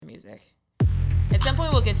music. At some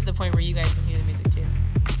point, we'll get to the point where you guys can hear the music too.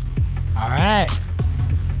 All right.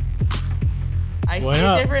 I see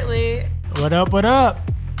it differently. What up, what up?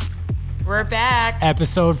 We're back.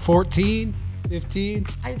 Episode 14, 15.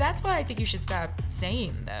 That's why I think you should stop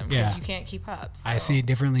saying them, because you can't keep up. So. I see it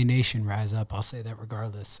differently, nation. Rise up. I'll say that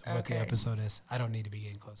regardless of what the episode is. I don't need to be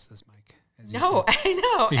getting close to this mic. No, I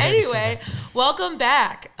know. Anyway, welcome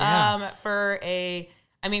back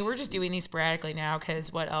we're just doing these sporadically now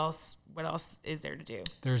because what else is there to do?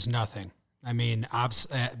 There's nothing. I mean,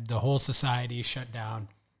 the whole society is shut down.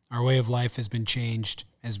 Our way of life has been changed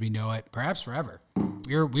as we know it, perhaps forever.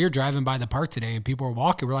 We were driving by the park today and people were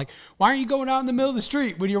walking. We're like, why aren't you going out in the middle of the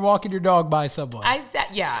street when you're walking your dog by someone? I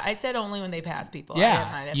said only when they pass people.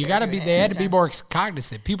 Yeah, you got to be. They had to be more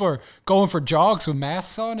cognizant. People are going for jogs with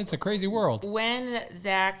masks on. It's a crazy world. When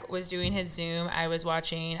Zach was doing his Zoom, I was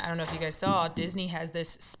watching. I don't know if you guys saw. Disney has this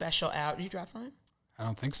special out. Did you drop something? I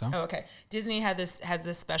don't think so. Oh, okay. Disney has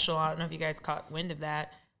this special. I don't know if you guys caught wind of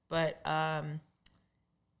that, but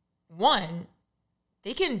one,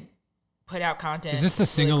 they can put out content. Is this the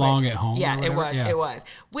sing along at home? Yeah, it was. Yeah. It was.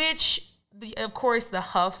 Which, of course, the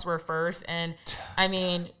Huffs were first, and I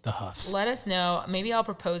mean, the Huffs. Let us know. Maybe I'll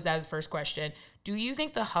propose that as the first question. Do you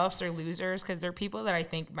think the Huffs are losers? Because they're people that I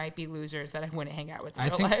think might be losers that I wouldn't hang out with in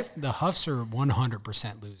real life. I think the Huffs are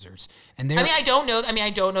 100% losers, and I don't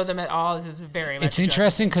know them at all. This is very much. It's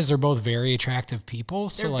interesting because they're both very attractive people.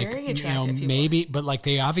 So they're very attractive people. Maybe, but like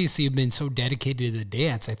they obviously have been so dedicated to the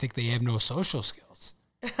dance. I think they have no social skills.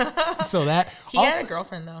 So that he had a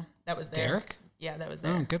girlfriend though. That was there. Derek? Yeah, that was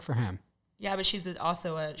there. Oh, good for him. Yeah, but she's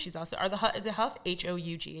also is it Huff? Hough?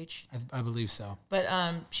 I believe so. But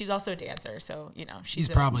she's also a dancer, so she's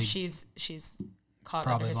caught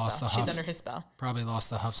probably under his lost spell. The Huff. She's under his spell. Probably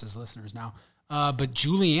lost the Huffs as listeners now. But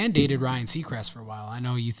Julianne dated Ryan Seacrest for a while. I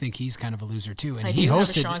know you think he's kind of a loser too, and he hosted. I have a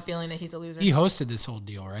strong feeling that he's a loser. He hosted this whole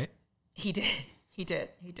deal, right? He did.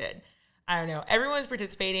 I don't know. Everyone's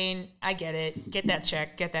participating. I get it. Get that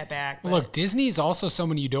check. Get that back. Well, look, Disney is also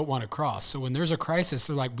someone you don't want to cross. So when there's a crisis,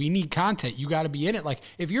 they're like, we need content. You got to be in it. Like,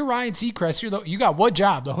 if you're Ryan Seacrest, you got one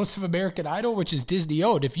job, the host of American Idol, which is Disney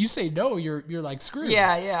owned. If you say no, you're like screwed.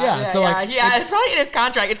 Yeah. It's probably in his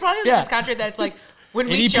contract. It's probably in his contract that's like, when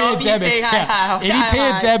we jump, you say hi. Any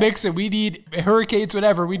pandemics and we need hurricanes,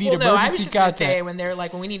 whatever, we need emergency content. I was just going to say, when they're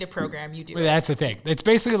like, when we need a program, you do it. That's the thing. It's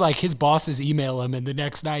basically like his bosses email him, and the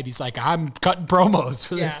next night he's like, I'm cutting promos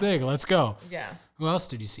for this thing. Let's go. Yeah. Who else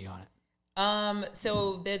did you see on it?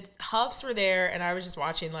 So the Huffs were there, and I was just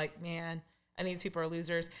watching like, man, I think these people are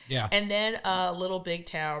losers. Yeah. And then Little Big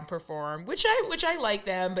Town performed, which I like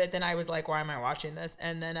them, but then I was like, why am I watching this?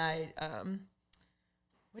 And then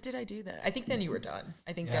what did I do then? I think then you were done.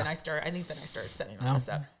 Then I started setting all this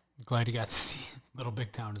up. I'm glad you got to see Little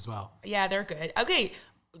Big Town as well. Yeah, they're good. Okay,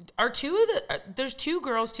 there's two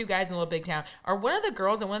girls, two guys in Little Big Town. Are one of the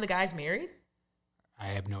girls and one of the guys married? I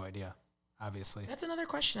have no idea, obviously. That's another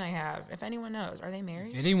question I have. If anyone knows, are they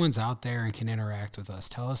married? If anyone's out there and can interact with us,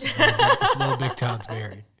 tell us if Little Big Town's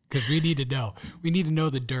married. Because we need to know. We need to know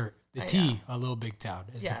the dirt. The tea, a Little Big Town,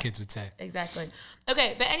 as the kids would say. Exactly.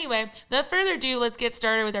 Okay, but anyway, without further ado, let's get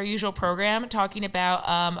started with our usual program, talking about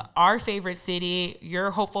our favorite city,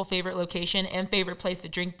 your hopeful favorite location, and favorite place to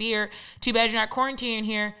drink beer. Too bad you're not quarantining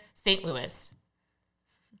here, St. Louis.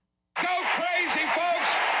 Go crazy, folks!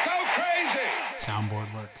 Go crazy!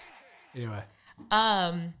 Soundboard works. Anyway.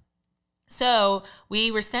 So we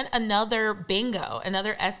were sent another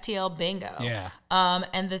STL bingo. Yeah.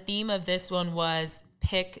 And the theme of this one was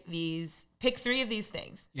pick three of these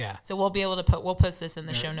things. Yeah. So we'll be able to we'll post this in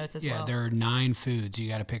the show notes as well. Yeah, there are 9 foods. You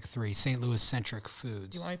got to pick 3 St. Louis centric foods.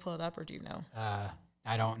 Do you want me to pull it up or do you know?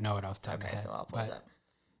 I don't know it off the top of my head. Okay, so I'll pull it up.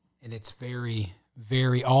 And it's very,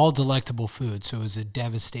 very all delectable food. So it was a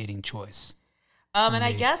devastating choice. And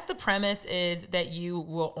I guess the premise is that you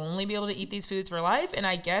will only be able to eat these foods for life. And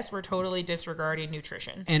I guess we're totally disregarding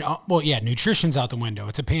nutrition. And nutrition's out the window.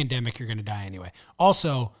 It's a pandemic. You're going to die anyway.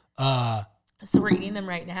 Also, so we're eating them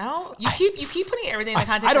right now? You keep putting everything in the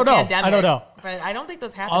context of pandemic. I don't know. But I don't think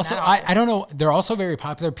those happen also, that often. I don't know. They're also very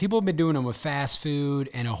popular. People have been doing them with fast food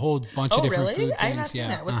and a whole bunch of different food things. I have not seen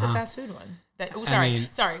that. What's the fast food one? Sorry.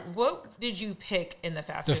 What did you pick in the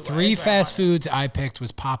fast food? The 3 fast foods I picked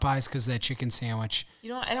was Popeyes because of that chicken sandwich.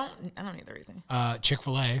 I don't need the reason.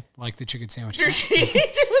 Chick-fil-A, like the chicken sandwich.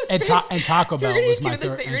 and Taco Bell was my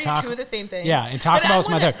third. You're eating 2 of the same thing. Yeah, and Taco Bell was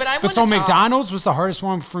my third. But so McDonald's McDonald's was the hardest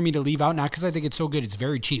one for me to leave out, not because I think it's so good. It's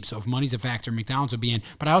very cheap. So if money's a factor, McDonald's would be in.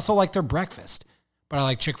 But I also like their breakfast. But I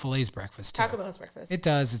like Chick-fil-A's breakfast too. Taco Bell's breakfast. It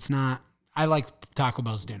does. It's not. I like Taco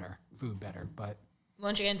Bell's dinner food better, but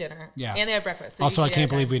lunch and dinner. Yeah. And they have breakfast. So also, I can't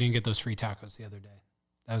believe we didn't get those free tacos the other day.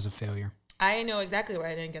 That was a failure. I know exactly why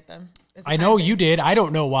I didn't get them. I know you did. I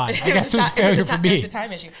don't know why. I guess it was a failure for me. It's a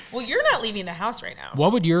time issue. Well, you're not leaving the house right now.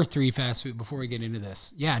 What would your 3 fast food, before we get into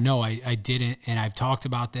this? Yeah, no, I didn't. And I've talked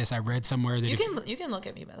about this. I read somewhere that you can look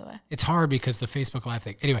at me, by the way. It's hard because the Facebook Live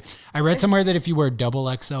thing. Anyway, I read somewhere that if you wear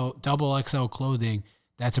double XL clothing,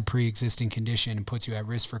 that's a pre-existing condition and puts you at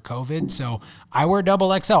risk for COVID. So I wear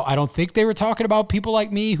double XL. I don't think they were talking about people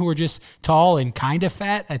like me who are just tall and kind of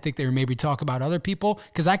fat. I think they were maybe talking about other people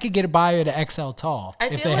because I could get by at an XL tall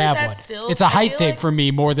if they have one. It's a height thing for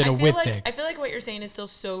me more than a width thing. I feel like what you're saying is still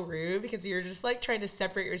so rude because you're just like trying to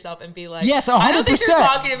separate yourself and be like, yes, 100%. I don't think you're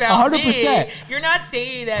talking about 100%. me. You're not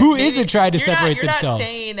saying that. Who isn't trying to separate themselves? You're not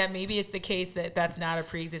saying that maybe it's the case that that's not a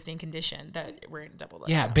pre-existing condition that we're in double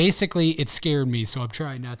XL. Yeah, basically it scared me, so I'm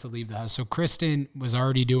trying not to leave the house. So Kristen was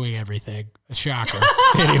already doing everything. A shocker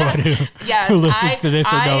to anyone who listens to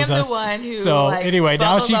this or knows us. I am the one who so anyway,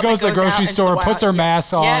 now she goes to the grocery store, puts her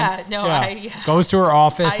mask on. Goes to her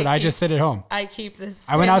office, and I just sit at home. I keep this.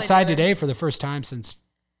 I went outside today for the first time since.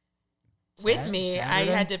 With me, I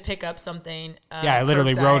had to pick up something. I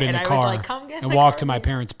literally rode in the car and walked to my garbage.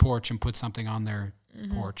 parents' porch and put something on their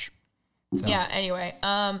porch. So. Yeah. Anyway,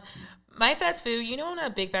 my fast food. You know, I'm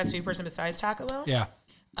not a big fast food person besides Taco Bell. Yeah.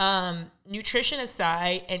 Nutrition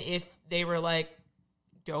aside, and if they were like,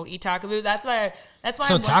 don't eat Taco Bell, that's why.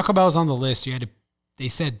 So Taco Bell's on the list. They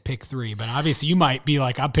said pick 3, but obviously you might be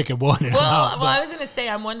like, I'm picking 1. And I was gonna say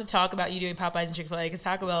I'm one to talk about you doing Popeyes and Chick-fil-A because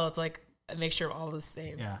Taco Bell, it's like a mixture of all the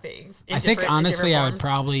same things. I think honestly, I would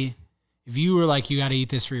probably, if you were like, you got to eat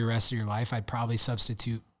this for the rest of your life, I'd probably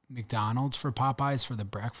substitute McDonald's for Popeyes for the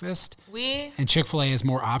breakfast. And Chick-fil-A has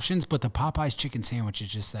more options, but the Popeyes chicken sandwich is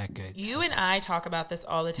just that good. You and I talk about this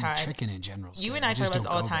all the time. Chicken in general. You and I talk about this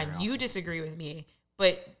all the time. You disagree with me,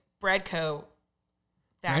 but Breadco,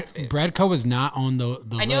 fast food. Breadco was not on the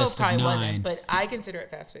list. I know it probably wasn't, but I consider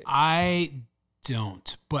it fast food. I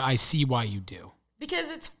don't, but I see why you do.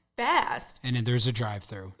 Because it's fast. And then there's a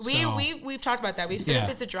drive-through. We've talked about that. We've said if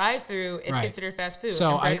it's a drive-through, it's considered fast food.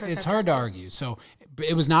 So it's hard to argue. So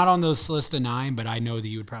it was not on this list of 9, but I know that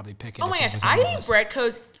you would probably pick it. Oh my gosh, I think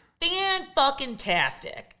Breadco's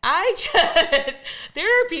fan-fucking-tastic. There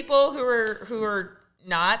are people who are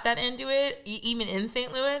not that into it, even in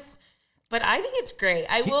St. Louis, but I think it's great.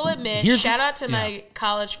 I will admit, shout out to my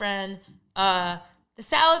college friend. The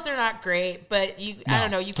salads are not great, but I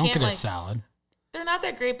don't know. You don't can't get a salad. They're not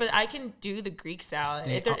that great, but I can do the Greek salad.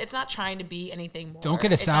 It's not trying to be anything more. Don't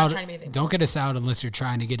get a salad. Don't get a salad unless you're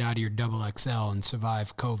trying to get out of your double XL and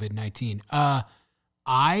survive COVID-19.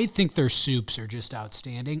 I think their soups are just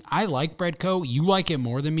outstanding. I like Breadco. You like it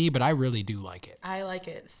more than me, but I really do like it. I like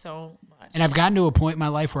it so much. And I've gotten to a point in my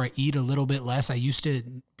life where I eat a little bit less. I used to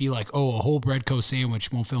be like, a whole Breadco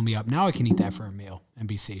sandwich won't fill me up. Now I can eat that for a meal and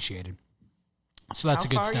be satiated. So that's a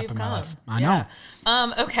good step in my life. I know.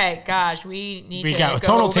 Okay, gosh, we got a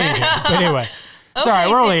total tangent. But anyway, it's all right.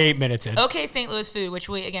 We're only 8 minutes in. Okay, St. Louis food, which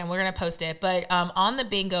we're going to post it. But on the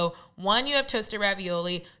bingo, 1, you have toasted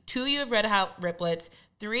ravioli. 2, you have Red Hot Riplets.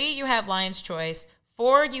 3, you have Lion's Choice.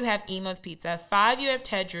 4, you have Emo's Pizza. 5, you have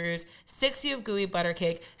Ted Drew's. 6, you have Gooey Butter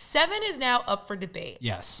Cake. 7 is now up for debate.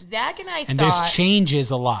 Yes. Zach and I thought... And this changes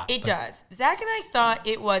a lot. It does. Zach and I thought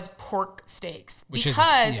it was pork steaks.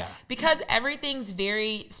 Because everything's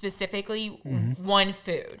very specifically one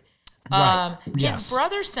food. Right. His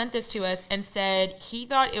brother sent this to us and said he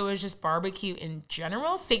thought it was just barbecue in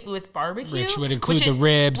general, St. Louis barbecue. Which would include the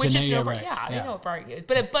ribs. I know what barbecue is.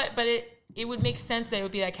 But it would make sense that it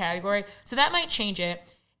would be that category. So that might change it.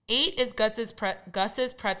 8 is Gus's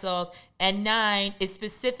Pretzels, and 9 is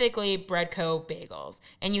specifically Breadco Bagels.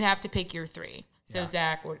 And you have to pick your 3. So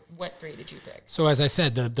Zach, what 3 did you pick? So as I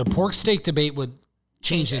said, the pork steak debate would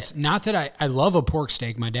change this. Not that I love a pork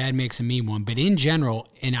steak. My dad makes a mean one. But in general,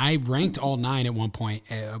 and I ranked all 9 at one point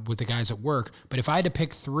with the guys at work. But if I had to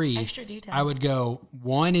pick 3, extra detail, I would go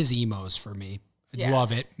 1 is Emo's for me.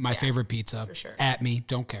 Love it. My favorite pizza. For sure. At me.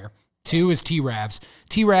 Don't care. 2 is T-Ravs.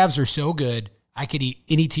 T-Ravs are so good. I could eat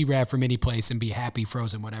any T-Rav from any place and be happy,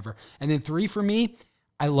 frozen, whatever. And then 3 for me,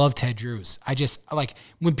 I love Ted Drew's. I just, like,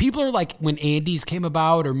 when people are like, when Andy's came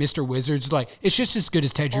about or Mr. Wizards, like, it's just as good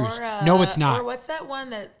as Ted Drew's. No, it's not. Or what's that one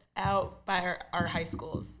that's out by our high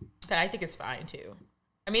schools that I think is fine, too?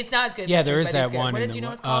 I mean, it's not as good as Ted Drew's, there is that one. What did you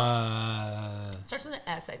know it's called? Starts with an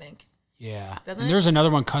S, I think. Yeah. Doesn't and it? There's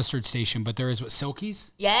another one, Custard Station, but there is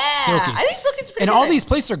Silky's? Yeah. Silky's. I think Silky's pretty and good. all these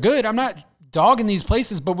places are good. I'm not dogging these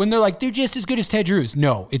places, but when they're like, they're just as good as Ted Drew's.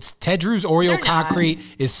 No, it's Ted Drew's Oreo They're not. concrete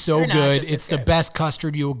is so They're not good. just as It's the good. best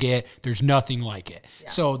custard you'll get. There's nothing like it. Yeah.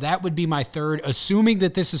 So that would be my third, assuming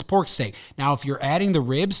that this is pork steak. Now, if you're adding the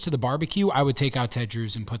ribs to the barbecue, I would take out Ted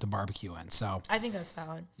Drew's and put the barbecue in. So, I think that's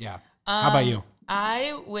valid. yeah. How about you?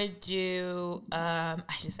 I would do, I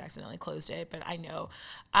just accidentally closed it, but I know.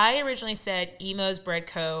 I originally said Emo's Bread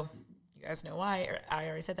Co. You guys know why. I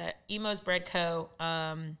already said that. Emo's Bread Co.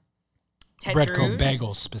 Ted Bread Co. Drew's.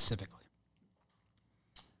 bagels specifically.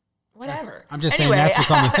 Whatever. I'm just saying that's what's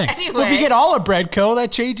on the thing. Anyway. Well, if you get all of Bread Co.,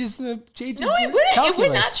 that changes the No, it the wouldn't. It would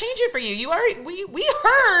calculus. not change it for you. You already we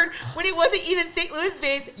heard when it wasn't even St. Louis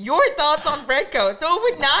based your thoughts on Bread Co. So it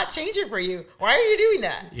would not change it for you. Why are you doing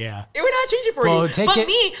that? Yeah. It would not change it for Well,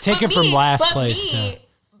 you. take it from last place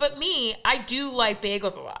But me, I do like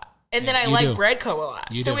bagels a lot. And then I you like do. Bread Co. a lot.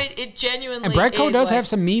 You So do. it genuinely And Bread Co. is does like- have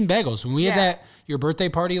some mean bagels. When we had Yeah. your birthday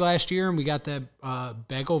party last year and we got the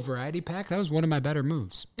bagel variety pack, that was one of my better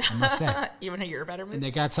moves, I must say. even a year better moves. And they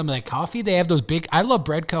got some of that coffee. They have those big. I love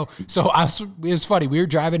Bread Co. So it was funny. We were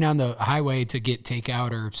driving down the highway to get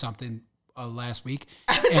takeout or something last week.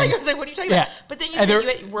 I was like, what are you talking Yeah. about? But then you And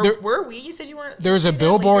said there- were we? You said you weren't. There's you a said you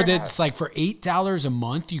didn't leave billboard your that's house. like for $8 a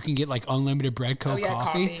month, you can get like unlimited Bread Co. Oh, yeah,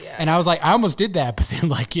 coffee. coffee, yeah. And I was like, I almost did that, but then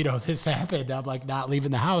like, this happened. I'm like not leaving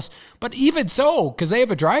the house. But even so, because they have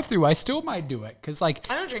a drive-through, I still might do it. Because like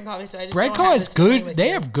I don't drink coffee, so I just Bread don't Co. have has this feeling good. with They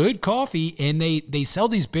you. have good coffee, and they sell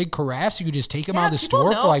these big carafes. You can just take them Yeah, out of the people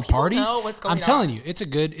store know- for like people parties. know what's going I'm telling on. you, it's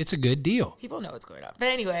a good deal. People know what's going on. But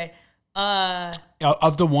anyway,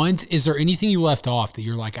 Of the ones, is there anything you left off that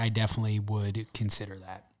you're like, I definitely would consider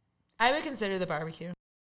that? I would consider the barbecue.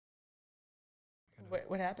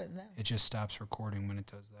 What happened then? It just stops recording when it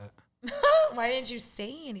does that. Why didn't you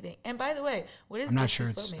say anything? And by the way, what is I'm not Dish sure.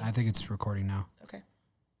 to Slow Me? I think it's recording now. Okay,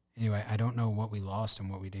 Anyway, I don't know what we lost and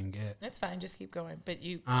what we didn't get. that's fine. Just keep going. But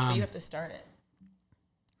you have to start it.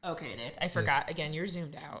 Okay, it is. I forgot. Again, you're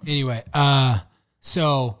zoomed out. Anyway,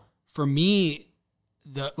 so for me,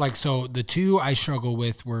 the two I struggle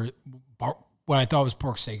with were what I thought was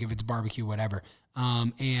pork steak, if it's barbecue, whatever,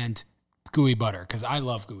 and gooey butter, because I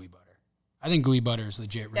love gooey butter. I think gooey butter is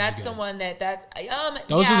legit really That's good. the one that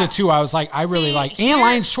Those yeah. are the two I was like, I really See, like. here- And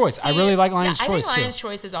Lion's Choice. I see, really like Lion's yeah, Choice I think too. Lion's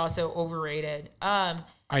Choice is also overrated.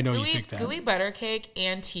 I know you think that. Gooey butter cake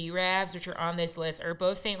and T-Ravs, which are on this list, are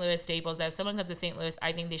both St. Louis staples. That if someone comes to St. Louis,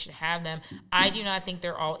 I think they should have them. I do not think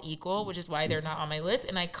they're all equal, which is why they're not on my list,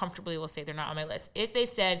 and I comfortably will say they're not on my list. If they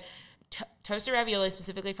said toasted ravioli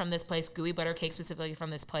specifically from this place, gooey butter cake specifically from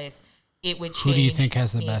this place, it would change. Who do you think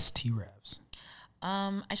has the me. best T-Ravs?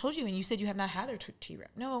 I told you, and you said you have not had their T-Rav.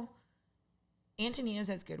 No. Antonia's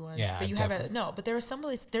has good ones, Yeah, but you definitely. haven't. No, but there is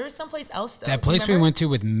someplace else though. That Do you place we remember? went to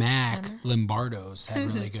with Mac, Lombardo's,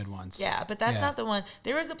 had really good ones. Yeah, but that's Yeah. not the one.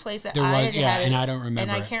 There was a place that There I was- had yeah, had, and I don't remember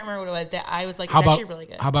and I it. can't remember what it was. That I was like, How it's about actually really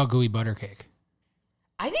good. how about gooey butter cake?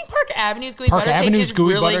 I think Park Avenue's gooey Park butter cake Avenue's is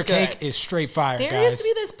gooey really butter good. cake is straight fire, There guys. used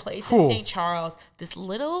to be this place Cool. in St. Charles, this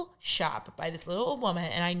little shop by this little old woman,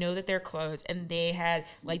 and I know that they're closed. And they had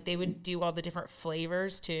they would do all the different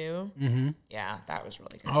flavors too. Mm-hmm. Yeah, that was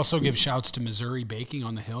really good. I also give shouts to Missouri Baking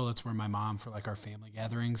on the Hill. That's where my mom, for like our family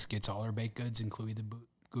gatherings, gets all her baked goods, including the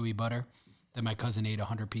gooey butter that my cousin ate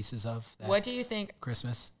 100 pieces of. That What do you think?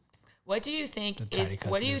 Christmas. What do you think The tiny is?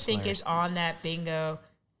 cousin What do you is think hilarious. is on that bingo?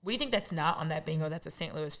 What do you think that's not on that bingo? That's a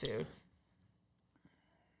St. Louis food.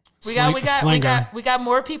 We got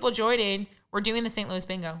more people joining. We're doing the St. Louis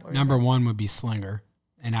bingo. What were you Number saying? one would be Slinger,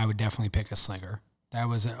 and I would definitely pick a Slinger. That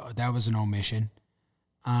was an omission.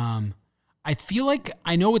 I feel like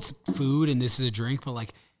I know it's food and this is a drink, but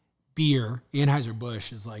like beer,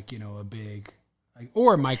 Anheuser-Busch is like, a big,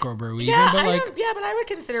 or a microbrew even, but like, but I would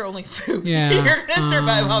consider only food. Yeah, You're gonna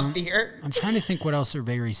survive on beer. I'm trying to think what else are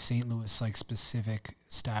very St. Louis like specific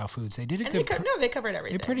style foods. They did a And good. they covered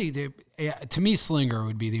everything. To me, Slinger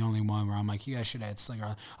would be the only one where I'm like, you guys should add Slinger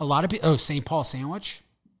on. A lot of people. Oh, St. Paul sandwich.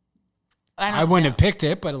 I wouldn't have picked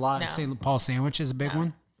it, but a lot of No. St. Paul sandwich is a big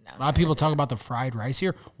one. No, A lot of people talk about the fried rice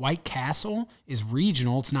here. White Castle is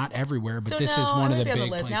regional; it's not everywhere, but So this no, is one it of the would be on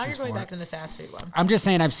big list. places Now you're going for back it. to the fast food one. I'm just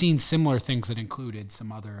saying I've seen similar things that included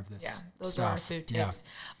some other of this. Yeah, those stuff. are our food Yeah. tips.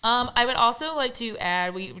 I would also like to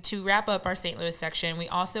add, to wrap up our St. Louis section, we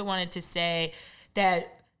also wanted to say that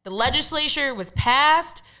the legislature was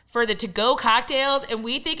passed for the to-go cocktails, and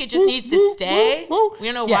we think it just needs to stay. We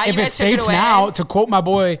don't know why if you guys it's took it safe away. now, to quote my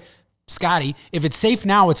boy Scotty, if it's safe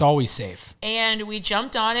now, it's always safe. And we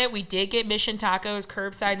jumped on it. We did get Mission Tacos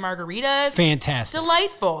curbside margaritas. Fantastic.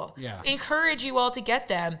 Delightful. Yeah. Encourage you all to get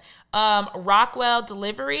them. Rockwell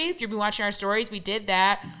Delivery. If you've been watching our stories, we did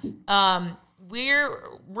that.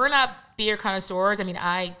 We're not beer connoisseurs. I mean,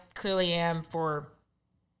 I clearly am for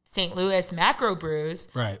St. Louis macro brews,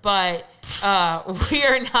 Right. but we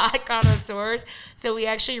are not connoisseurs. So we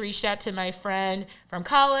actually reached out to my friend from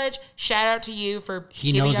college. Shout out to you for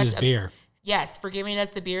He giving knows us his beer. Yes, for giving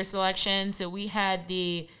us the beer selection. So we had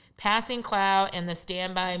the Passing Cloud and the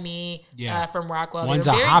Stand By Me from Rockwell. One's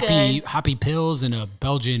they a were very good. hoppy pills and a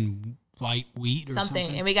Belgian light wheat or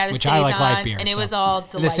something. And we got a which I like light Saison, beer. and it was all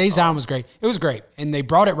delightful. And the Saison was great. It was great. And they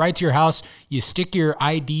brought it right to your house. You stick your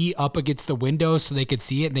ID up against the window so they could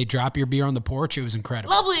see it, and they drop your beer on the porch. It was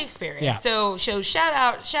incredible. Lovely experience. Yeah. So shout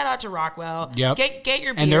out to Rockwell. Yep. Get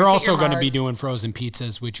your beers, and they're get also your going to be hearts. doing frozen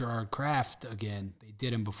pizzas, which are craft again. They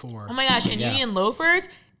did them before. Oh my gosh, and Yeah. Union Loafers,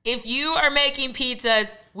 if you are making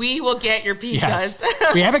pizzas, we will get your pizzas. Yes.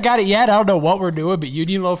 We haven't got it yet. I don't know what we're doing, but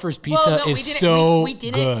Union Loafers pizza is so we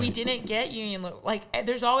didn't, good. We didn't get Union Loafers. Like,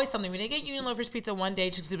 there's always something. We didn't get Union Loafers pizza one day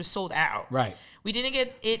just because it was sold out. Right. We didn't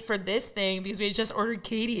get it for this thing because we had just ordered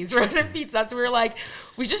Katie's frozen pizza. So we were like,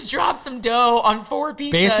 we just dropped some dough on 4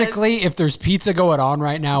 pizzas. Basically, if there's pizza going on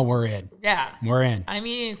right now, we're in. Yeah. We're in. I'm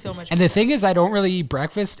eating so much And the thing is, I don't really eat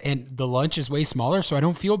breakfast, and the lunch is way smaller, so I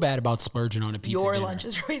don't feel bad about splurging on a pizza. Your dinner. lunch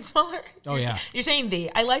is way smaller. Oh, yeah. You're saying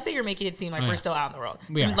I like that you're making it seem like we're still out in the world.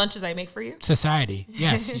 We are. Lunches I make for you? Society.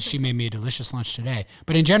 Yes, she made me a delicious lunch today.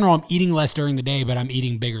 But in general, I'm eating less during the day, but I'm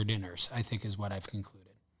eating bigger dinners, I think is what I've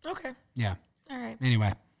concluded. Okay. Yeah. All right.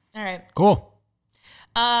 Anyway, All right. cool.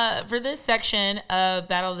 For this section of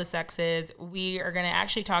Battle of the Sexes, we are going to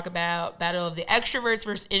actually talk about Battle of the Extroverts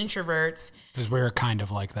versus Introverts. Because we're kind of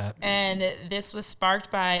like that. And this was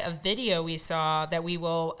sparked by a video we saw that we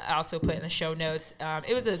will also put in the show notes.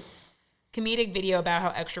 It was a comedic video about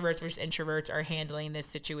how extroverts versus introverts are handling this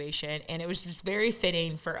situation. And it was just very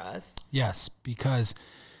fitting for us. Yes, because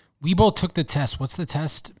we both took the test. What's the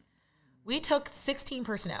test? We took 16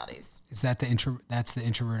 personalities. Is that the That's the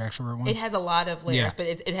introvert extrovert one? It has a lot of layers, Yeah. but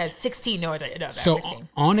it has 16. No, that's so 16.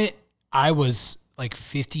 on it, I was like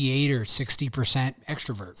 58 or 60%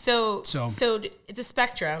 extrovert. So So- it's a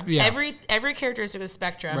spectrum. Yeah. Every characteristic is a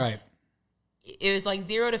spectrum. Right. It was like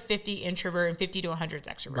 0 to 50 introvert and 50 to 100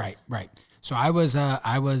 is extrovert. Right. So I was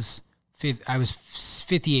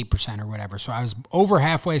 58% or whatever. So I was over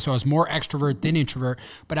halfway. So I was more extrovert than introvert.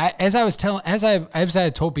 But as I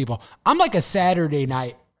told people, I'm like a Saturday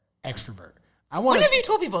night extrovert. When have you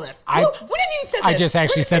told people this? When have you said this? I just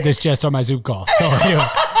actually said this just on my Zoom call. So anyway,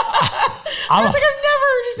 I was like, I've never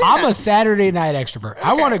heard you say I'm that. a Saturday night extrovert.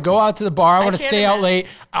 I want to go out to the bar. I want to can't stay out imagine. late.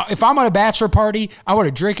 If I'm on a bachelor party, I want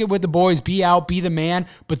to drink it with the boys, be out, be the man.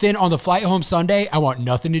 But then on the flight home Sunday, I want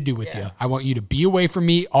nothing to do with you. I want you to be away from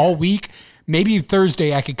me all week. Maybe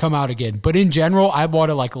Thursday I could come out again. But in general, I want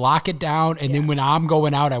to like lock it down. And then when I'm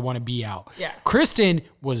going out, I want to be out. Yeah. Kristen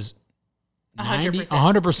was 100%.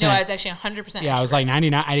 100%. No, I was actually 100%. Yeah, I was like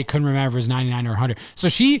 99. I couldn't remember if it was 99 or 100. So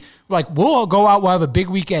she, like, we'll go out. We'll have a big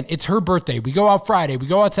weekend. It's her birthday. We go out Friday. We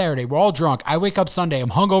go out Saturday. We're all drunk. I wake up Sunday. I'm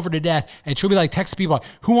hungover to death. And she'll be like, text people, like,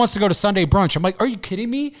 who wants to go to Sunday brunch? I'm like, are you kidding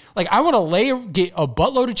me? Like, I want to get a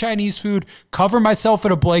buttload of Chinese food, cover myself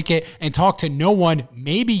in a blanket, and talk to no one,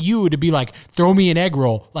 maybe you, to be like, throw me an egg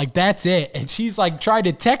roll. Like, that's it. And she's like trying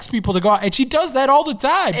to text people to go out. And she does that all the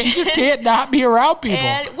time. She just can't not be around people.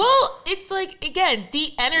 And well, it's like, again,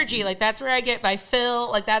 the energy, like that's where I get my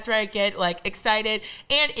fill, like that's where I get like excited.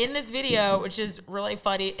 And in this video, which is really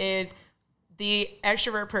funny, is the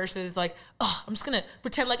extrovert person is like, oh, I'm just gonna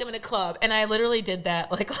pretend like I'm in a club. And I literally did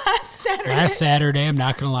that like last Saturday. I'm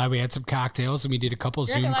not gonna lie, we had some cocktails and we did a couple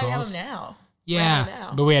You're Zoom not gonna calls. have them now.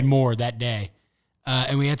 Yeah, but we had more that day.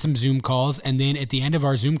 And we had some Zoom calls. And then at the end of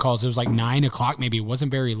our Zoom calls, it was like 9 o'clock, maybe. It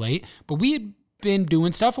wasn't very late. But we had been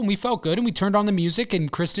doing stuff and we felt good. And we turned on the music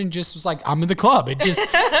and Kristen just was like, I'm in the club. It just,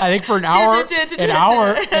 I think for an hour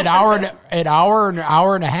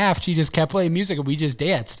and a half, she just kept playing music and we just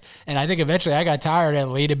danced. And I think eventually I got tired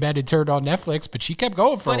and laid in bed and turned on Netflix. But she kept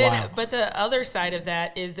going for a while. But the other side of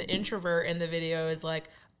that is the introvert in the video is like,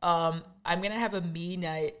 I'm going to have a me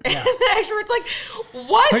night. Yeah. And the extrovert's like,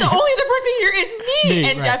 what? The only other person here is me.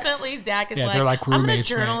 And right. definitely Zach is they're like I'm going to roommates,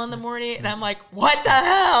 journal right. in the morning. And I'm like, what the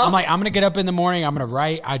hell? I'm like, I'm going to get up in the morning. I'm going to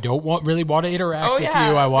write. I don't really want to interact with you.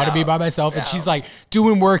 I want to be by myself. And she's like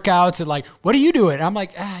doing workouts and like, what are you doing? And I'm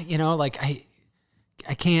like, I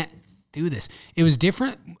can't do this. It was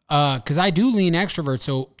different because I do lean extrovert.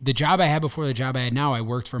 So the job I had before the job I had now, I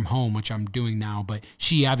worked from home, which I'm doing now. But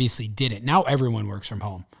she obviously didn't. Now everyone works from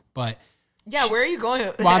home. But yeah, where are you going?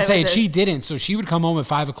 Well, I'm saying she didn't. So she would come home at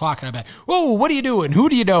 5 o'clock and I'd be like, whoa, what are you doing? Who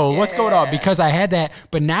do you know? What's going on? Because I had that.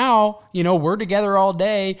 But now, we're together all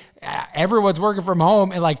day. Everyone's working from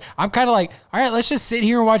home. And like, I'm kind of like, all right, let's just sit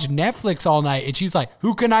here and watch Netflix all night. And she's like,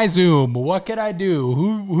 who can I Zoom? What can I do?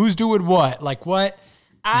 Who's doing what? Like what?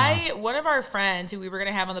 One of our friends who we were going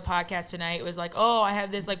to have on the podcast tonight was like, oh, I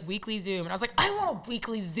have this like weekly Zoom. And I was like, I want a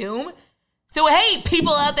weekly Zoom. So, hey,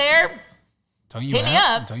 people out there, hit me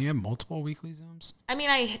up. Don't you have multiple weekly Zooms? I mean,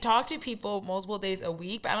 I talk to people multiple days a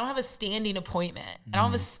week, but I don't have a standing appointment. I don't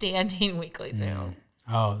have a standing weekly Zoom.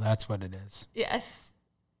 Oh, that's what it is. Yes.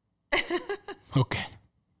 Okay.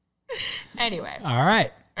 Anyway. All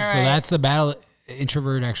right. So that's the battle.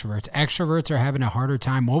 Introvert, extroverts. Extroverts are having a harder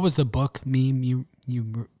time. What was the book meme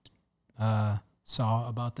you saw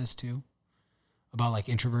about this too? About like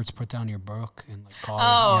introverts put down your book and like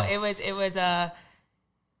call it was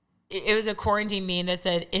a quarantine meme that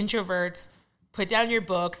said introverts put down your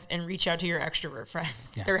books and reach out to your extrovert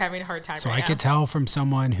friends. Yeah. They're having a hard time. So right now. Could tell from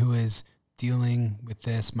someone who is dealing with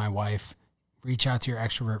this, my wife, reach out to your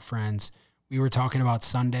extrovert friends. We were talking about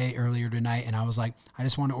Sunday earlier tonight, and I was like, I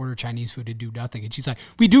just want to order Chinese food to do nothing. And she's like,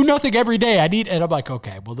 we do nothing every day. And I'm like,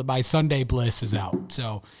 okay, well, my Sunday bliss is out.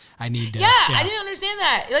 So I need to. Yeah, I didn't understand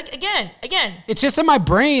that. Like, again. It's just in my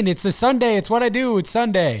brain. It's a Sunday. It's what I do. It's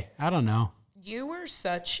Sunday. I don't know. You were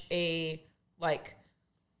such a, like,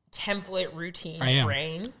 template routine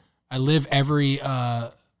brain. I live every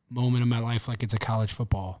moment of my life like it's a college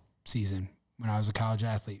football season when I was a college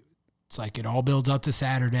athlete. It's like it all builds up to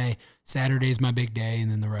Saturday. Saturday's my big day,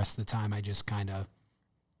 and then the rest of the time I just kind of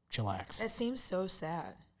chillax. That seems so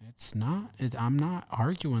sad. It's not. I'm not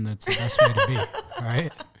arguing that's the best way to be,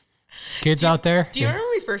 right? Kids out there. Do you remember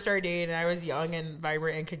when we first started dating and I was young and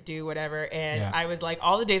vibrant and could do whatever, and I was like,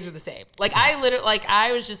 all the days are the same. Like I literally, like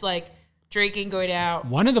I was just like drinking, going out.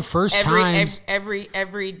 One of the first times every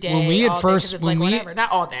day when we had first, when like, whatever.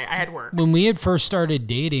 Not all day. I had work. When we had first started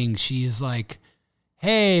dating, she's like,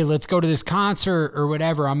 hey, let's go to this concert or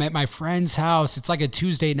whatever. I'm at my friend's house. It's like a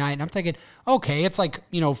Tuesday night. And I'm thinking, okay, it's like,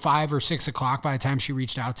 5 or 6 o'clock by the time she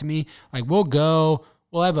reached out to me. Like, we'll go,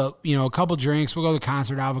 we'll have a couple drinks. We'll go to the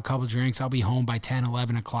concert. I'll have a couple drinks. I'll be home by 10,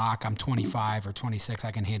 11 o'clock. I'm 25 or 26. I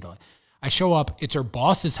can handle it. I show up. It's her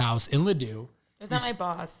boss's house in Ladue. It's not my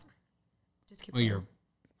boss. Just keep going.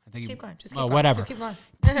 Just keep going. Just keep going. Whatever. Just keep going.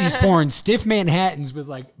 He's pouring stiff Manhattans with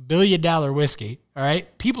like $1 billion whiskey. All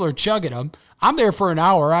right. People are chugging them. I'm there for an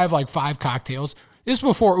hour. I have like 5 cocktails. This is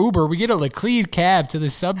before Uber. We get a Laclede cab to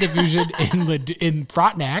the subdivision in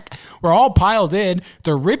Frontenac. We're all piled in.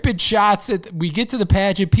 They're ripping shots. We get to the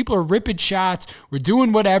pageant. People are ripping shots. We're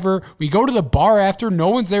doing whatever. We go to the bar after. No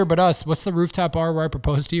one's there but us. What's the rooftop bar where I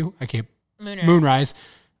proposed to you? I can't. Moonrise.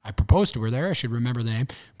 I proposed to her there. I should remember the name.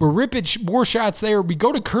 We're ripping more shots there. We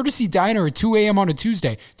go to Courtesy Diner at 2 a.m. on a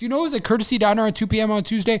Tuesday. Do you know who's at Courtesy Diner at 2 p.m. on a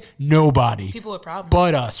Tuesday? Nobody. People with problems.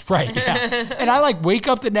 But us, right. Yeah. And I like wake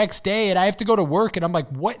up the next day and I have to go to work and I'm like,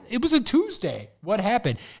 what? It was a Tuesday. What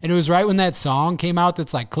happened? And it was right when that song came out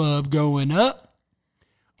that's like Club Going Up.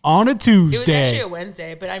 On a Tuesday. It was actually a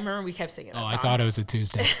Wednesday, but I remember we kept singing that song. I thought it was a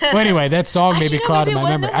Tuesday. Well, anyway, that song maybe caught in my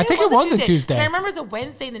memory. I think it was a Tuesday. I remember it was a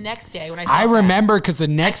Wednesday the next day when I remember because the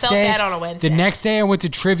next day, that on a Wednesday. The next day I went to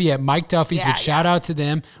trivia at Mike Duffy's, which shout out to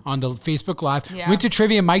them on the Facebook Live. Yeah. Went to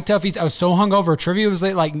trivia at Mike Duffy's. I was so hungover. Trivia was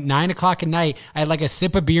late, like 9 o'clock at night. I had like a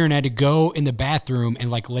sip of beer and I had to go in the bathroom and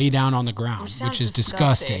like lay down on the ground, which is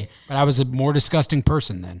disgusting. But I was a more disgusting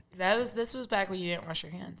person then. This was back when you didn't wash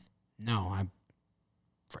your hands. No,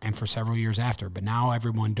 and for several years after. But now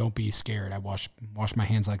everyone, don't be scared. I wash my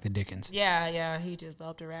hands like the Dickens. Yeah, he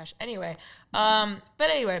developed a rash. Anyway,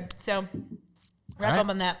 so wrap up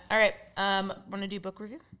on that. All right, want to do book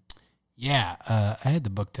review? Yeah, I had the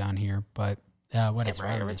book down here, but whatever.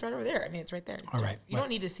 It's right over there. I mean, it's right there. All right. You don't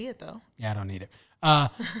need to see it, though. Yeah, I don't need it.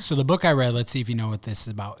 So the book I read, let's see if you know what this is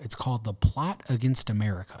about. It's called The Plot Against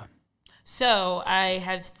America.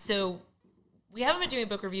 We haven't been doing a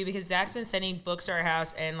book review because Zach's been sending books to our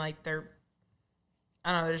house and like they're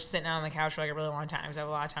just sitting out on the couch for like a really long time. So I have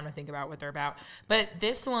a lot of time to think about what they're about. But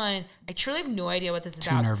this one, I truly have no idea what this is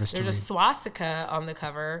about. There's a swastika on the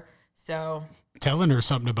cover. So telling her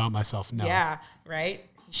something about myself. No. Yeah, right?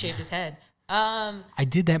 He shaved his head. I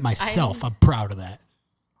did that myself. I'm proud of that.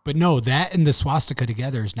 But no, that and the swastika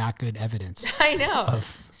together is not good evidence. I know.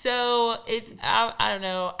 So it's, I don't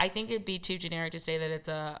know. I think it'd be too generic to say that it's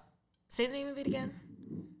a... Say the name of it again.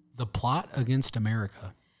 The Plot Against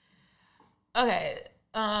America. Okay.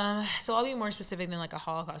 So I'll be more specific than like a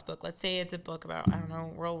Holocaust book. Let's say it's a book about, I don't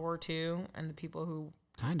know, World War II and the people who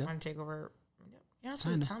want to take over. You're not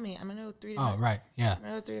supposed to tell me. I'm going to know 3 different. Oh, right. Yeah. I'm going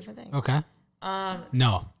to know 3 different things. Okay.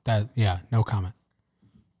 No comment.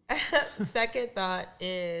 Second thought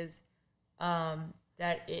is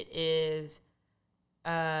that it is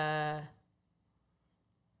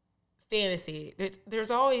fantasy.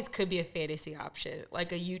 There's always could be a fantasy option,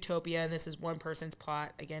 like a utopia, and this is one person's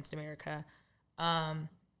plot against America.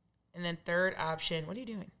 And then third option, what are you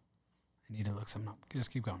doing? I need to look something up.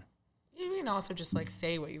 Just keep going. You can also just like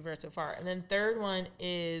say what you've read so far. And then third one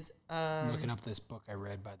is I'm looking up this book I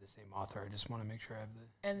read by the same author. I just want to make sure I have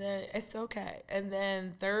the. and then it's okay. And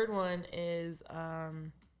then third one is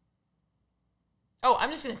I'm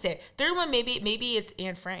just gonna say third one maybe it's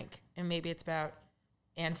Anne Frank, and maybe it's about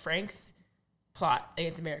Anne Frank's plot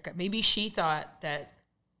against America. Maybe she thought that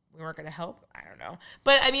we weren't gonna help. I don't know.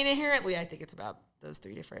 But I mean inherently I think it's about those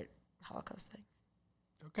three different Holocaust things.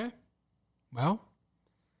 Okay. Well.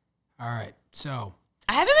 All right, so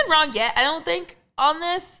I haven't been wrong yet, I don't think, on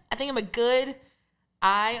this. I think I'm a good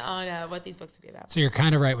eye on what these books would be about. So you're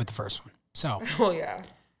kind of right with the first one. So, Oh, yeah.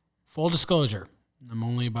 full disclosure, I'm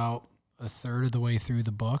only about a third of the way through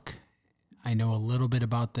the book. I know a little bit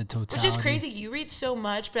about the totality. Which is crazy. You read so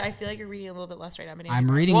much, but I feel like you're reading a little bit less right now. I'm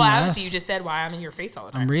reading less. less. Obviously, you just said why I'm in your face all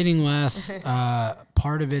the time. I'm reading less.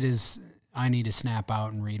 Part of it is I need to snap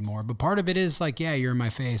out and read more. But part of it is like, yeah, you're in my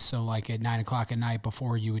face. So like at 9 o'clock at night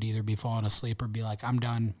before you would either be falling asleep or be like, I'm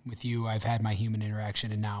done with you. I've had my human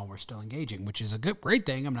interaction and now we're still engaging, which is a great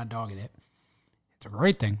thing. I'm not dogging it. It's a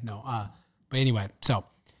great thing. No. But anyway, so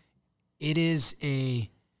it is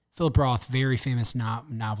Philip Roth, very famous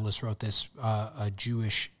novelist, wrote this, a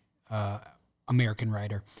Jewish American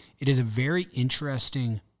writer. It is a very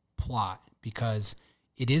interesting plot because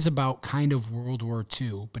it is about kind of World War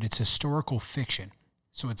II, but it's historical fiction.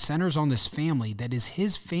 So it centers on this family that is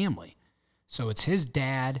his family. So it's his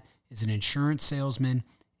dad is an insurance salesman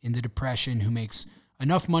in the Depression who makes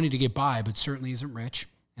enough money to get by, but certainly isn't rich.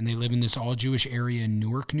 And they live in this all-Jewish area in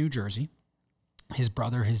Newark, New Jersey. His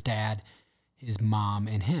brother, his dad, his mom,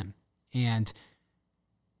 and him. And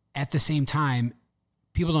at the same time,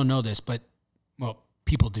 people don't know this, but, well,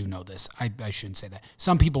 people do know this. I shouldn't say that.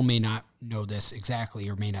 Some people may not know this exactly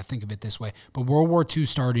or may not think of it this way, but World War II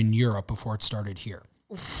started in Europe before it started here.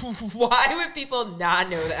 Why would people not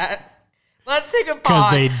know that? Let's take a pause.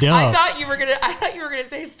 Because they don't. I thought you were gonna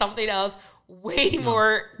say something else way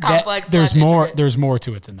more complex. There's less more. intricate. There's more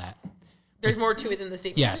to it than that. There's more to it than the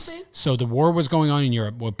statement you just Yes. made? So the war was going on in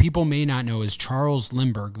Europe. What people may not know is Charles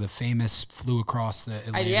Lindbergh, the famous flew across the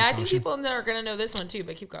Atlantic I think Ocean, people are gonna know this one too.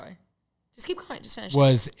 But keep going. Just keep going. Just finish.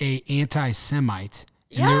 was a anti-Semite.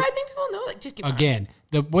 And Yeah, there- I think people know that. Just keep going. Again,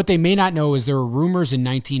 what they may not know is there were rumors in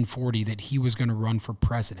 1940 that he was going to run for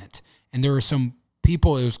president. And there were some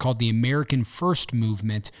people, it was called the American First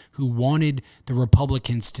Movement, who wanted the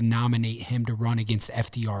Republicans to nominate him to run against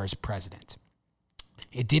FDR as president.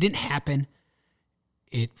 It didn't happen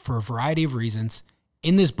for a variety of reasons.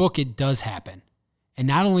 In this book, it does happen. And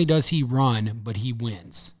not only does he run, but he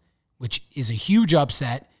wins, which is a huge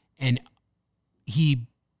upset. And he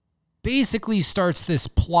basically starts this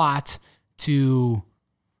plot to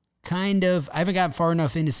kind of, I haven't gotten far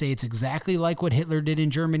enough in to say it's exactly like what Hitler did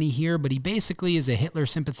in Germany here, but he basically is a Hitler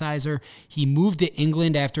sympathizer. He moved to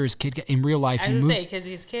England after his kid got, in real life. I was gonna say because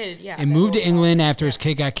his kid, yeah, and moved to England after his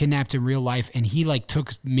kid got kidnapped in real life, and he like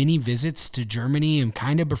took many visits to Germany and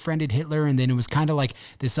kind of befriended Hitler, and then it was kind of like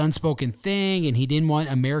this unspoken thing, and he didn't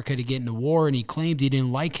want America to get into war, and he claimed he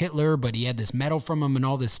didn't like Hitler, but he had this medal from him and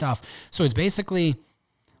all this stuff. So it's basically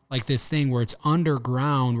like this thing where it's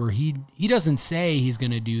underground, where he doesn't say he's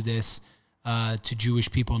going to do this to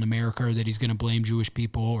Jewish people in America, or that he's going to blame Jewish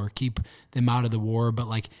people or keep them out of the war, but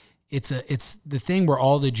like it's the thing where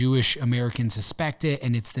all the Jewish Americans suspect it,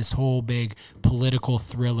 and it's this whole big political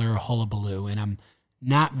thriller hullabaloo. And I'm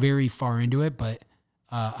not very far into it, but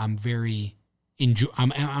I'm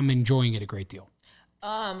enjoying it a great deal.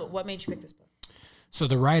 What made you pick this book? So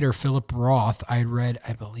the writer, Philip Roth, I read,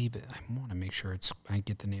 I believe it. I want to make sure I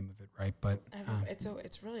get the name of it right, but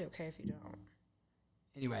It's really okay if you don't.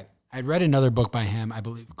 anyway, I'd read another book by him, I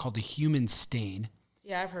believe, called The Human Stain,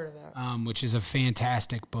 Yeah, I've heard of that. which is a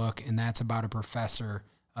fantastic book, and that's about a professor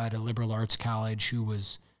at a liberal arts college who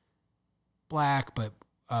was black but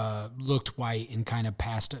looked white and kind of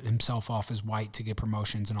passed himself off as white to get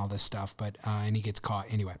promotions and all this stuff, but and he gets caught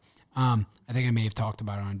anyway. I think I may have talked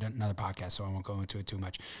about it on another podcast, so I won't go into it too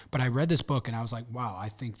much. But I read this book, and I was like, wow, I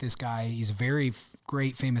think this guy, he's a very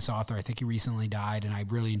great, famous author. I think he recently died, and I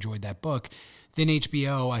really enjoyed that book. Then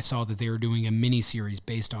HBO, I saw that they were doing a miniseries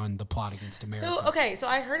based on the plot against America. So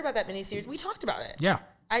I heard about that miniseries. We talked about it. Yeah.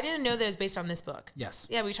 I didn't know that it was based on this book. Yes.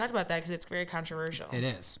 Yeah, we talked about that because it's very controversial. It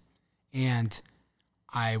is. And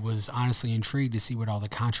I was honestly intrigued to see what all the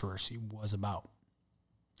controversy was about.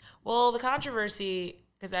 Well, the controversy,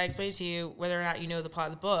 because I explained to you whether or not you know the plot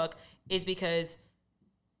of the book, is because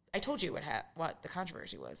I told you what the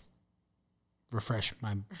controversy was. Refresh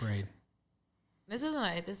my brain. This is when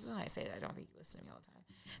I say that I don't think you listen to me all the time.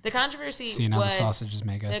 The controversy Seeing how the sausages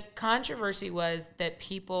make us. The controversy was that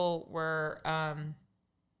people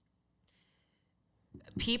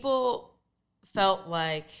felt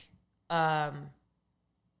like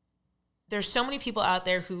there's so many people out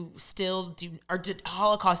there who still are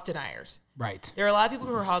Holocaust deniers. Right. There are a lot of people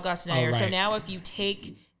who are Holocaust deniers. right. So now if you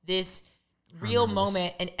take this real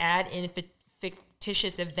moment and add in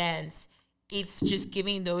fictitious events, it's just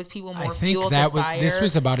giving those people more fuel to fire. This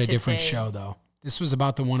was about a different show, though. This was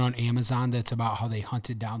about the one on Amazon that's about how they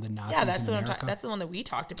hunted down the Nazis. Yeah, that's in the one. America. That's the one that we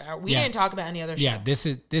talked about. We didn't talk about any other show. Yeah, this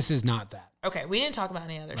is not that. Okay, we didn't talk about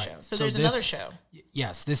any other show. So, So there's another show.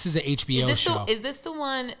 Yes, this is an HBO show. Is this the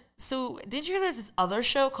one? So did you hear there's this other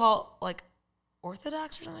show called like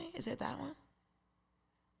Orthodox or something? Is it that one?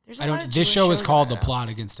 There's a lot of This Jewish show is shows called right The now. Plot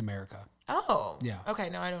Against America. Oh. Yeah. Okay,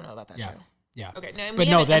 no, I don't know about that Yeah. show. Yeah. Okay, no, and But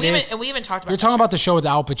we no, haven't- that and we is. haven't- and we haven't talked about. We're that talking show. about the show with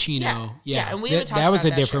Al Pacino. Yeah. Yeah, and we haven't talked that was about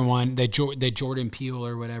a that different show. one that Jordan Peele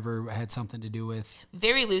or whatever had something to do with.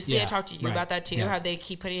 Very loosely. I Yeah, talked to you right. about that too. Yeah. How they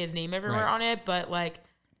keep putting his name everywhere Right. on it, but like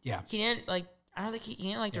Yeah. he didn't like. I don't think he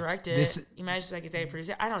didn't like direct it. This- You might just like executive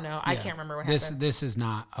producer. I don't know. I can't remember what this happened. This is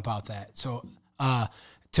not about that. So,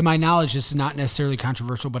 to my knowledge, this is not necessarily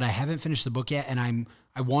controversial, but I haven't finished the book yet, and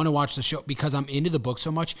I want to watch the show because I'm into the book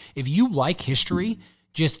so much. If you like history,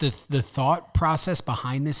 just the thought process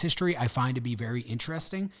behind this history, I find to be very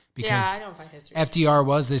interesting. Because Yeah, I don't find history. FDR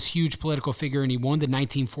was this huge political figure, and he won the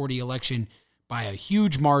 1940 election by a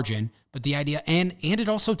huge margin. But the idea, and it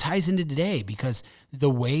also ties into today because the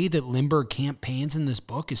way that Lindbergh campaigns in this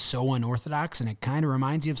book is so unorthodox, and it kind of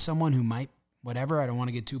reminds you of someone who might, whatever, I don't want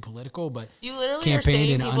to get too political, but You literally are campaigned saying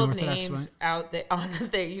in an people's unorthodox names way. out there on the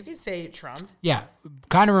thing. You can say Trump. Yeah,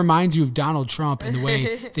 kind of reminds you of Donald Trump in the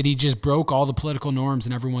way that he just broke all the political norms,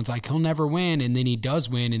 and everyone's like, he'll never win, and then he does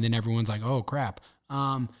win, and then everyone's like, oh crap.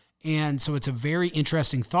 And so it's a very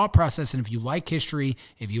interesting thought process. And if you like history,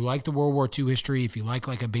 if you like the World War II history, if you like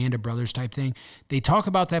a Band of Brothers type thing, they talk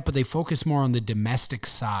about that, but they focus more on the domestic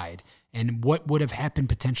side and what would have happened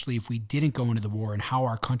potentially if we didn't go into the war and how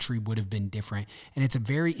our country would have been different. And it's a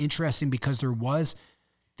very interesting because there was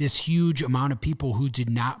this huge amount of people who did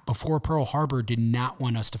not, before Pearl Harbor, did not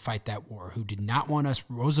want us to fight that war, who did not want us.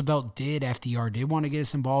 Roosevelt did, FDR did want to get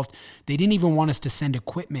us involved. They didn't even want us to send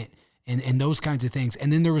equipment and those kinds of things.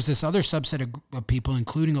 And then there was this other subset of people,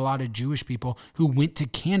 including a lot of Jewish people, who went to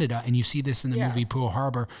Canada, and you see this in the movie Pearl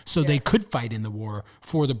Harbor, so they could fight in the war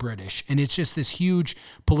for the British. And it's just this huge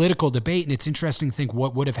political debate, and it's interesting to think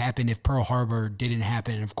what would have happened if Pearl Harbor didn't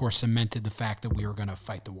happen, and of course cemented the fact that we were going to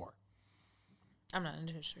fight the war. I'm not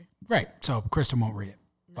into history. Right. So Kristen won't read it.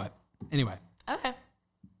 But anyway. Okay.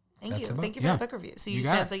 Thank you. That's about- Thank you for yeah. the book review. So You it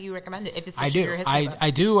got sounds it. like you recommend it if it's I just your do. history book.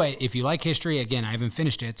 I do. If you like history, again, I haven't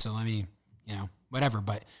finished it, so let me, whatever.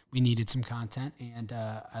 But we needed some content, and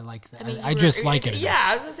I like that. I just like it. Yeah,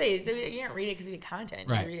 I was gonna say, so you didn't read it because you need content.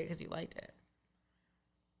 Right. You read it because you liked it.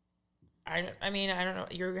 I mean, I don't know.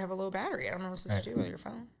 You have a low battery. I don't know what to do with your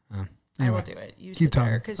phone. I Anyway, will do it. You keep sit there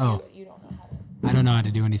talking. because Oh. you don't know how to. I don't know how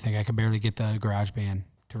to do anything. I could barely get the GarageBand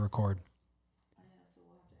to record. I know, so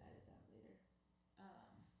we'll have to edit that later.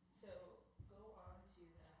 So go on to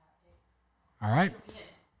the hot take. All right.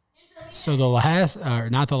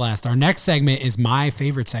 So our next segment is my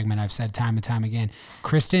favorite segment. I've said time and time again.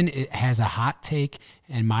 Kristen has a hot take,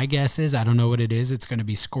 and my guess is, I don't know what it is. It's going to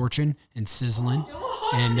be scorching and sizzling,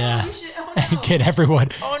 and get everyone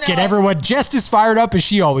just as fired up as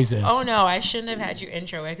she always is. Oh no, I shouldn't have had you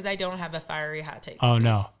intro it because I don't have a fiery hot take. Oh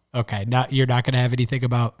no. Okay. You're not going to have anything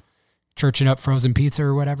about churching up frozen pizza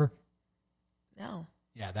or whatever? No.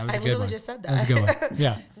 Yeah, that was a good literally one. just said that. That was a good one.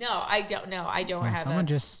 Yeah. No, I don't. No, I don't have. Someone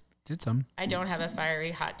just did some. I don't have a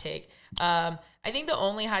fiery hot take. I think the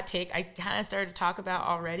only hot take I kind of started to talk about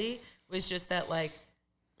already was just that, like,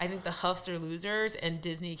 I think the Huffs are losers and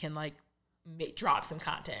Disney can, like, drop some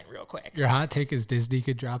content real quick. Your hot take is Disney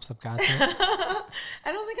could drop some content? I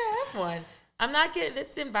don't think I have one. I'm not getting,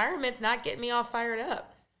 this environment's not getting me all fired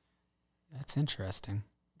up. That's interesting.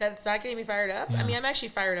 That's not getting me fired up. Yeah. I mean, I'm actually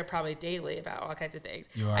fired up probably daily about all kinds of things.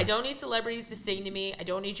 You are. I don't need celebrities to sing to me. I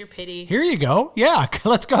don't need your pity. Here you go. Yeah,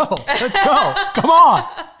 let's go. Let's go. Come on.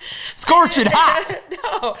 Scorching hot.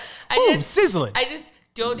 No, Boom, sizzling. I just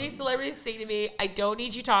don't need celebrities to sing to me. I don't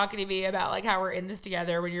need you talking to me about like how we're in this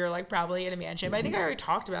together when you're like probably in a mansion. But I think I already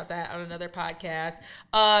talked about that on another podcast.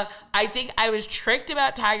 I think I was tricked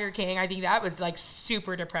about Tiger King. I think that was like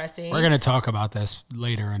super depressing. We're going to talk about this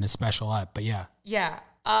later in a special ep, but yeah. Yeah.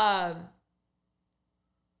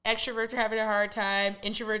 Extroverts are having a hard time.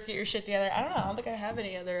 Introverts, get your shit together. I don't know. I don't think I have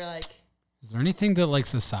any other like. Is there anything that like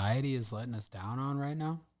society is letting us down on right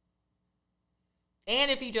now? And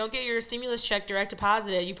if you don't get your stimulus check direct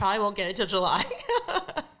deposited, you probably won't get it till July.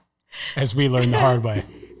 As we learned the hard way.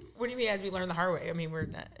 What do you mean as we learn the hard way? I mean, we're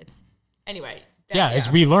not, it's, anyway. As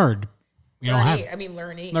we learned. We don't have. I mean,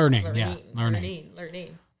 learning.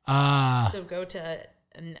 Learning. So go to,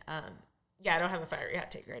 I don't have a fiery hot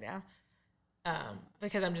take right now.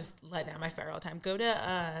 Because I'm just letting out my fire all the time. Go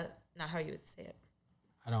to, not how you would say it.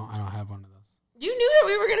 I don't have one of those. You knew that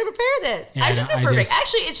we were going to prepare this. Yeah, I've just been perfect.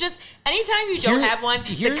 Actually, it's just anytime you don't have one,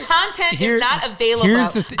 the content is not available.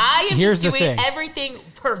 I am just doing everything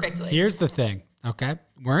perfectly. Here's the thing, okay?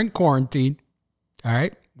 We're in quarantine, all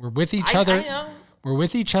right? We're with each other. I know. We're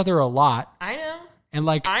with each other a lot. I know. And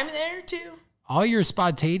like I'm there too. All your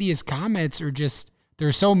spontaneous comments are just,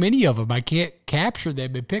 there's so many of them. I can't capture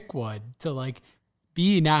them and pick one to like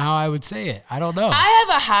be not how I would say it. I don't know. I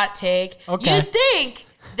have a hot take. Okay. You'd think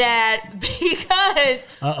that because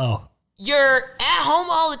you're at home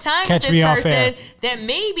all the time with this person, that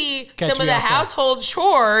maybe some of the household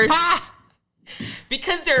chores,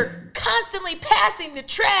 because they're constantly passing the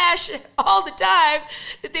trash all the time,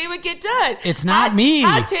 that they would get done. It's not me.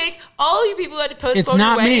 Hot take, all you people who had to postpone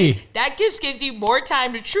your wedding, that just gives you more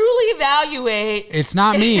time to truly evaluate. It's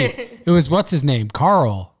not me. It was, what's his name?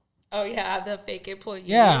 Carl. Oh yeah, the fake employee.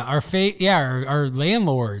 Yeah, our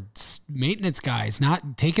landlord's maintenance guy is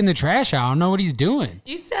not taking the trash out. I don't know what he's doing.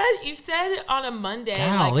 You said on a Monday.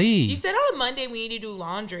 Golly. You said on a Monday we need to do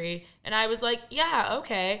laundry, and I was like, yeah,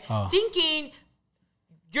 okay. Thinking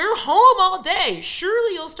you're home all day.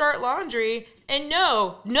 Surely you'll start laundry. And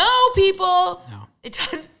no, people. No. It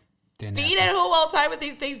doesn't. Being at home all the time with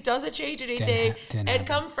these things doesn't change anything. And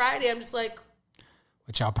come Friday, I'm just like.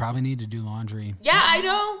 Which I'll probably need to do laundry. Yeah, I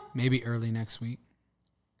know. Maybe early next week.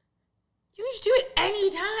 You can just do it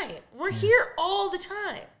anytime. We're here all the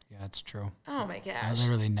time. Yeah, that's true. Oh my gosh. I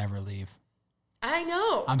literally never leave. I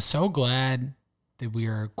know. I'm so glad that we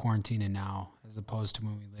are quarantining now as opposed to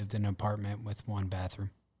when we lived in an apartment with one bathroom.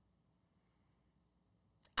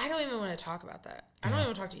 I don't even want to talk about that. I don't even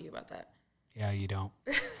want to talk to you about that. Yeah, you don't.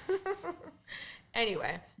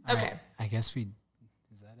 Anyway, okay. Right. I guess is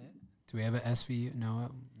that it? Do we have an SVU?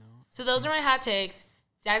 No. So those are my hot takes.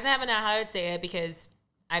 Doesn't have how I would say it because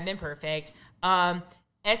I've been perfect.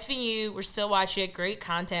 SVU, we're still watching it. Great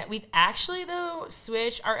content. We've actually, though,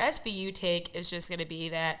 switched. Our SVU take is just going to be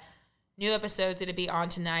that new episode's going to be on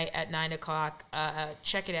tonight at 9 o'clock.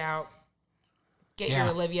 Check it out. Get your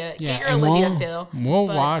Olivia fill. We'll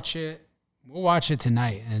watch it. We'll watch it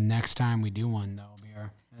tonight. And next time we do one, though.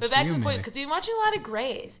 But back to the point, because we've been watching a lot of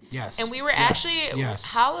Greys. Yes. And we were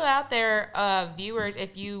hollow out there, viewers,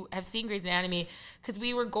 if you have seen Grey's Anatomy, because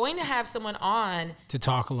we were going to have someone on to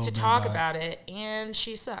talk about it, and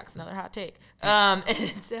she sucks. Another hot take. And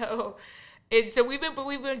so we've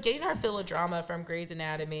been getting our fill of drama from Grey's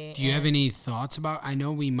Anatomy. Do you have any thoughts about? I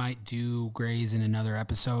know we might do Grey's in another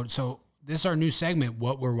episode, so. This is our new segment,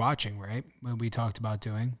 what we're watching, right? What we talked about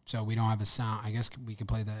doing. So we don't have a sound. I guess we could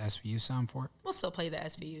play the SVU sound for it. We'll still play the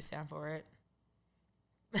SVU sound for it.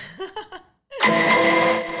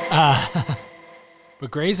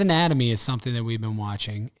 But Grey's Anatomy is something that we've been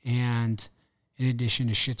watching. And in addition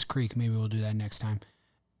to Schitt's Creek, maybe we'll do that next time.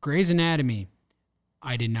 Grey's Anatomy,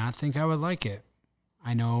 I did not think I would like it.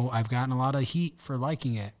 I know I've gotten a lot of heat for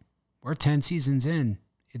liking it. We're 10 seasons in.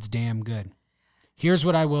 It's damn good. Here's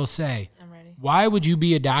what I will say. I'm ready. Why would you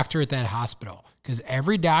be a doctor at that hospital? Because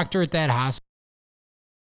every doctor at that hospital.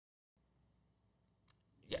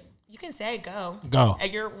 Yeah, you can say go. Go.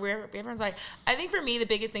 Everyone's like, I think for me, the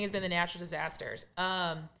biggest thing has been the natural disasters.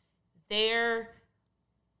 They're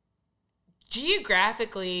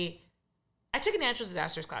geographically, I took a natural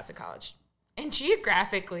disasters class in college. And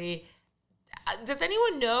geographically, does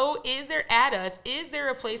anyone know, is there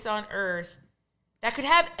a place on Earth that could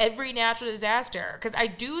have every natural disaster? Because I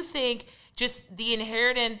do think just the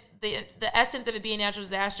inherent, the essence of it being a natural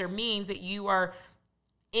disaster means that you are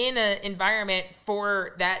in an environment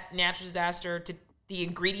for that natural disaster to, the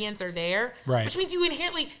ingredients are there, right? Which means you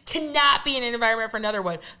inherently cannot be in an environment for another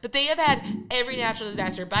one. But they have had every natural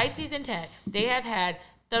disaster. By season 10, they have had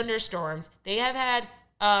thunderstorms. They have had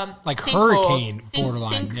like hurricane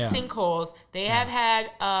borderline sinkholes. They have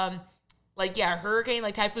had hurricane,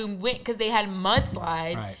 like typhoon wind, because they had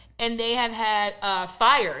mudslide, right. And they have had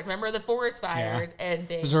fires. Remember the forest fires and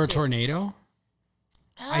things. Was there a tornado?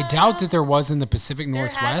 I doubt that there was in the Pacific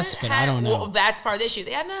Northwest, but I don't know. Well, that's part of the issue.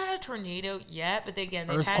 They have not had a tornado yet, but they've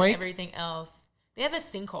had everything else. They have a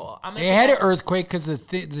sinkhole. They had an earthquake because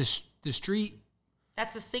the street.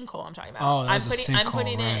 That's a sinkhole I'm talking about. Oh, that's a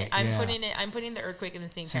sinkhole. I'm putting the earthquake and the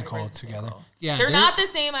sinkhole together. Sinkhole. Yeah, they're not the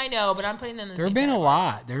same, I know, but I'm putting them in the same. There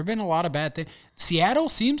have been a lot of bad things. Seattle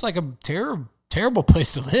seems like a terrible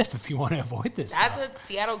place to live if you want to avoid this. That's stuff. what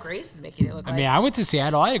Seattle Grace is making it look like. I mean, I went to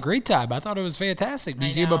Seattle. I had a great time. I thought it was fantastic.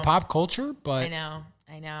 Museum of know. Pop Culture, but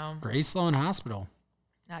I know. Grace Sloan Hospital.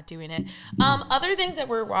 Not doing it. Other things that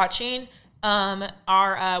we're watching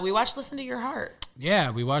are we watched Listen to Your Heart.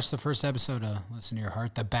 Yeah, we watched the first episode of Listen to Your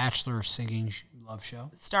Heart, the Bachelor singing love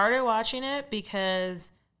show. Started watching it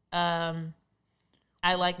because I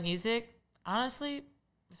like music. Honestly,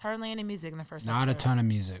 there's hardly any music in the first episode. Not a ton of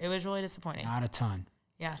music. It was really disappointing. Not a ton.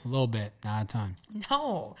 Yeah. A little bit, not a ton.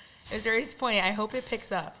 No, it was very disappointing. I hope it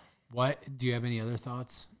picks up. What? Do you have any other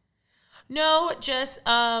thoughts? No, just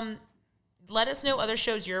let us know other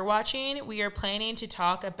shows you're watching. We are planning to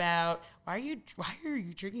talk about why are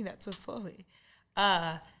you drinking that so slowly?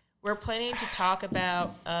 We're planning to talk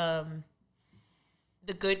about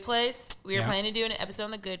The Good Place. We are planning to do an episode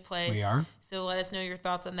on The Good Place. We are. So let us know your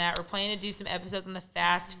thoughts on that. We're planning to do some episodes on The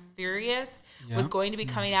Fast Furious. Was going to be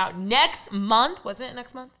coming out next month. Wasn't it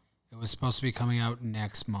next month? It was supposed to be coming out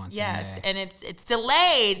next month. Yes, in May. and it's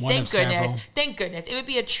delayed. One Thank of goodness. several. Thank goodness. It would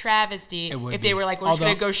be a travesty if they be. were like, we're just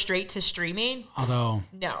going to Although- go straight to streaming. Although,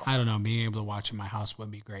 No. I don't know, being able to watch in my house would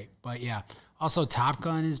be great. But yeah, also Top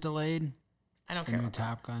Gun is delayed. I don't The care. new about that.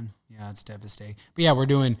 Top Gun. Yeah, it's devastating. But yeah, we're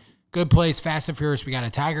doing Good Place, Fast and Furious. We got a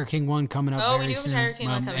Tiger King one coming up Oh, we very do have a soon. Tiger King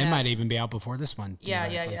one coming It up. might even be out before this one. Yeah.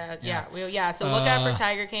 theoretically. So look out for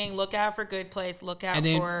Tiger King. Look out for Good Place. Look out And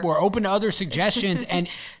then for. we're open to other suggestions. And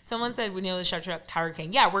Someone said we know the show Tiger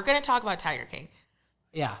King. Yeah, we're going to talk about Tiger King.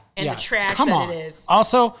 yeah. And yeah. the trash Come that on. it is.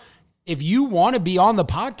 Also, if you want to be on the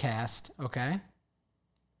podcast, okay,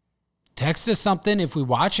 text us something. If we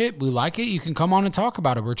watch it, we like it, you can come on and talk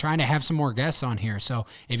about it. We're trying to have some more guests on here. So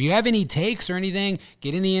if you have any takes or anything,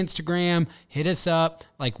 get in the Instagram, hit us up.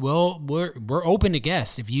 Like we're open to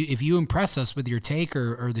guests. If you impress us with your take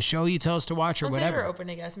or the show you tell us to watch or Let's say whatever. we're open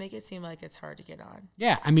to guess. Make it seem like it's hard to get on.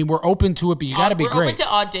 Yeah, I mean we're open to it, but you got to be we're great.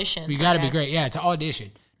 open to auditions. You got to be great. Yeah, it's an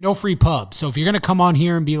audition. No free pub. So if you're gonna come on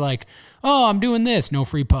here and be like, "Oh, I'm doing this," no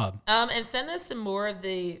free pub. And send us some more of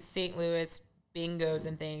the St. Louis bingos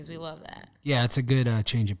and things. We love that. Yeah, it's a good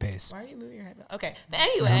change of pace. Why are you moving your head? Okay, but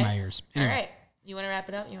anyway. Hurt my ears. Anyway. All right. You want to wrap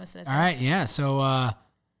it up? You want to send us All right, yeah. So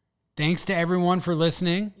thanks to everyone for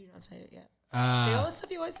listening. You don't say it yet. Say all the stuff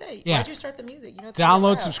you always say. yeah. Why'd you start the music? You know,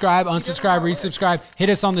 Download, subscribe, unsubscribe, resubscribe. Hit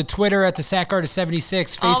us on the Twitter at the Sack Artist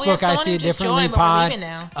 76. Oh, we have Facebook, I someone See who It just Differently joined, but we're Pod. leaving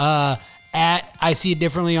now. At I See It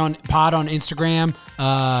Differently on Pod on Instagram.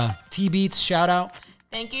 T Beats, shout out.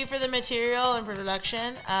 Thank you for the material and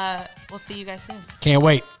production. We'll see you guys soon. Can't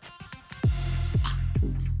wait.